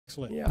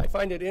Linn. Yeah, I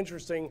find it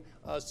interesting,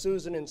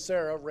 Susan and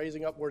Sara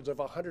raising upwards of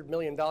 $100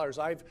 million.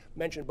 I've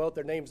mentioned both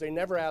their names. They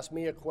never asked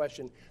me a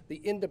question.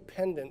 The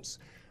independents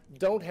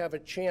don't have a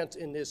chance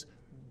in this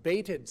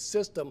baited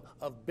system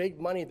of big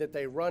money that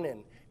they run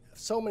in.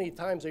 So many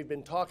times they've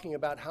been talking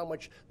about how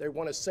much they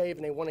want to save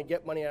and they want to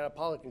get money out of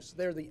politics.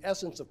 They're the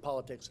essence of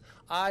politics.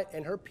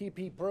 And her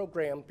PPP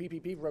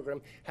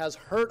program has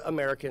hurt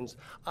Americans.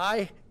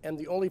 I am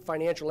the only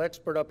financial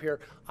expert up here.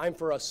 I'm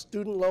for a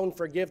student loan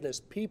forgiveness.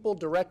 People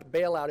direct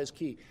bailout is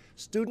key.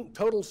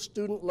 Total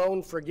student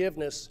loan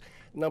forgiveness,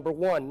 number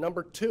one.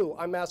 Number two,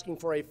 I'm asking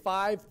for a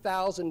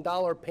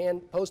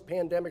 $5,000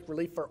 post-pandemic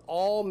relief for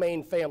all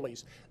Maine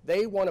families.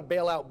 They want to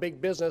bail out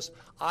big business.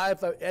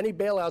 Any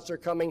bailouts are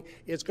coming,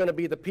 it's going to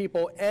be the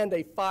people, and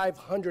a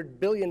 $500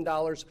 billion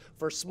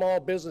for small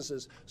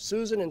businesses.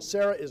 Susan and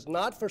Sara is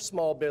not for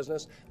small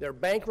business. They're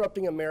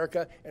bankrupting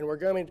America, and we're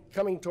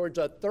coming towards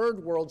a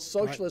third world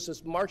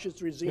socialist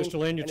Marxist regime. Mr.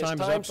 Linn, your time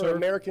is up, and it's time for sir.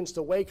 Americans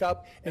to wake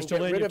up and Mr.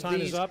 get Linn, rid your of time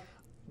these is up.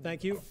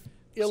 Thank you.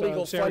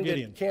 illegal Sara funded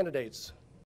Gideon. candidates.